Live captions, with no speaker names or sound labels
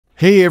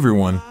Hey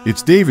everyone,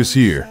 it's Davis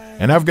here,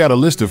 and I've got a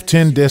list of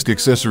 10 desk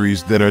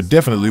accessories that are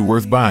definitely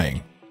worth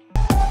buying.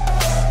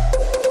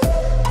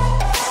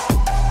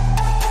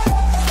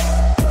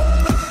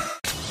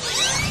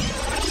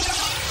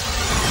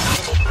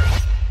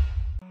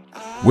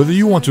 Whether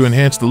you want to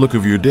enhance the look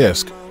of your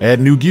desk,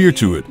 add new gear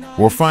to it,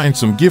 or find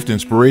some gift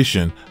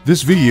inspiration,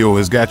 this video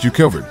has got you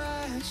covered.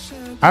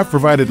 I've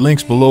provided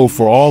links below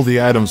for all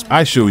the items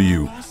I show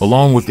you,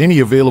 along with any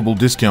available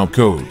discount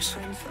codes.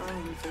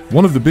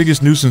 One of the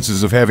biggest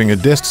nuisances of having a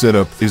desk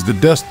setup is the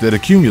dust that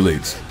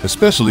accumulates,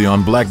 especially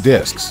on black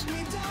desks.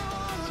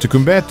 To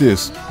combat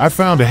this, I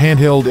found a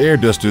handheld air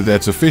duster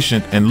that's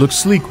efficient and looks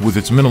sleek with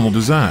its minimal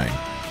design.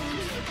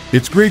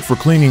 It's great for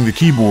cleaning the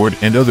keyboard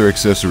and other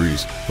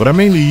accessories, but I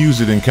mainly use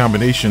it in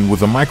combination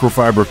with a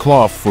microfiber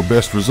cloth for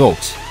best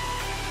results.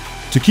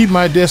 To keep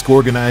my desk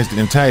organized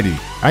and tidy,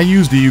 I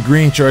use the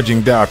Ugreen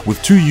charging dock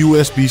with 2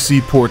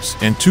 USB-C ports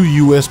and 2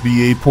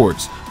 USB-A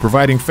ports,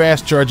 providing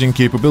fast charging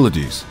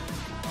capabilities.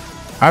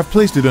 I've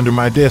placed it under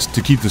my desk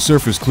to keep the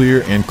surface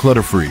clear and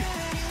clutter-free.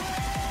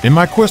 In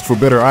my quest for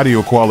better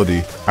audio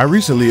quality, I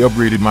recently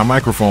upgraded my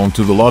microphone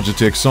to the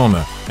Logitech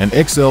Sona, an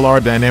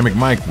XLR dynamic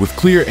mic with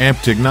clear amp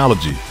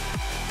technology.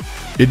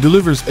 It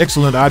delivers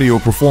excellent audio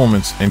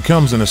performance and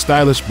comes in a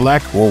stylish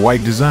black or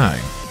white design.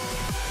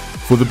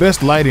 For the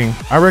best lighting,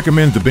 I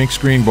recommend the Bink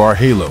Screen Bar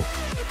Halo.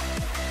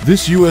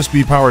 This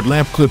USB-powered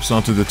lamp clips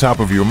onto the top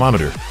of your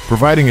monitor,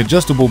 providing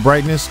adjustable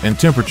brightness and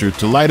temperature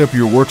to light up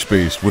your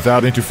workspace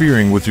without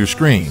interfering with your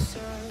screen.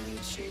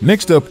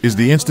 Next up is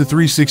the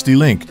Insta360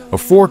 Link, a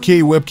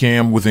 4K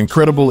webcam with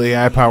incredible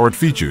AI-powered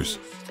features.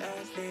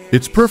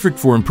 It's perfect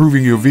for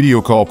improving your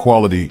video call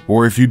quality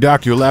or if you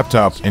dock your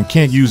laptop and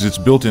can't use its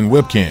built-in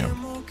webcam.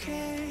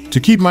 To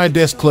keep my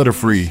desk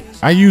clutter-free,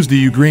 I use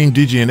the Ugreen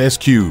Digian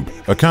S-Cube,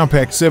 a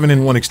compact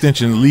 7-in-1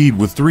 extension lead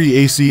with 3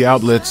 AC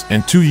outlets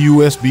and 2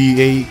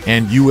 USB-A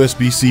and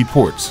USB-C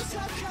ports.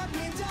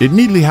 It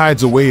neatly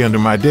hides away under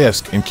my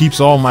desk and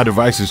keeps all my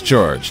devices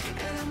charged.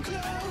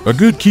 A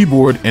good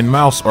keyboard and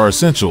mouse are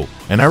essential,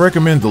 and I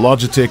recommend the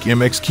Logitech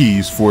MX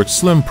keys for its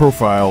slim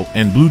profile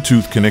and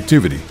Bluetooth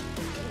connectivity.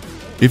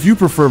 If you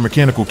prefer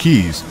mechanical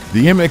keys,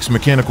 the MX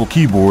mechanical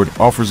keyboard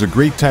offers a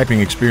great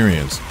typing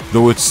experience,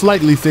 though it's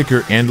slightly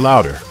thicker and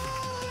louder.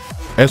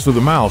 As for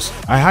the mouse,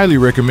 I highly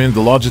recommend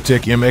the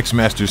Logitech MX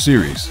Master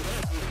series.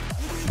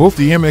 Both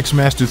the MX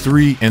Master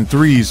 3 and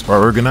 3s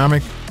are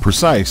ergonomic,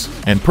 precise,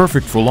 and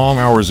perfect for long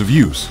hours of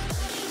use.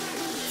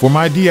 For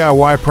my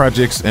DIY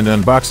projects and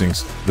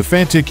unboxings, the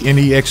Fantic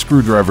NEX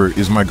screwdriver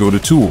is my go-to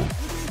tool.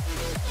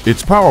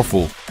 It's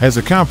powerful, has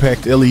a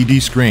compact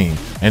LED screen,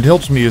 and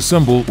helps me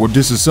assemble or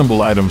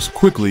disassemble items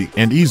quickly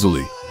and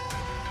easily.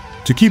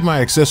 To keep my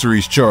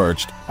accessories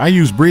charged, I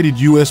use braided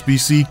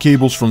USB-C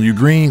cables from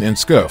Ugreen and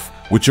Scuff,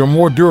 which are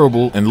more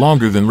durable and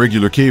longer than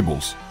regular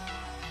cables.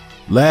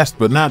 Last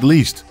but not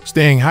least,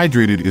 staying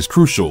hydrated is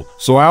crucial,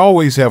 so I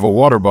always have a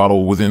water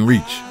bottle within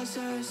reach.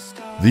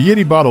 The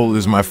Yeti bottle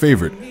is my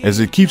favorite, as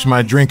it keeps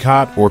my drink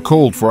hot or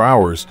cold for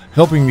hours,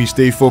 helping me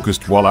stay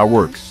focused while I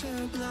work.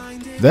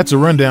 That's a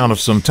rundown of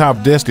some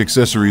top desk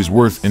accessories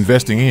worth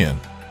investing in.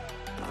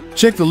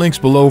 Check the links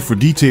below for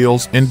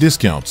details and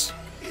discounts.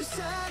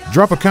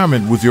 Drop a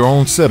comment with your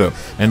own setup,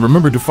 and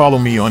remember to follow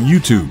me on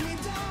YouTube.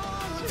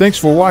 Thanks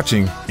for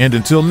watching, and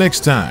until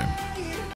next time.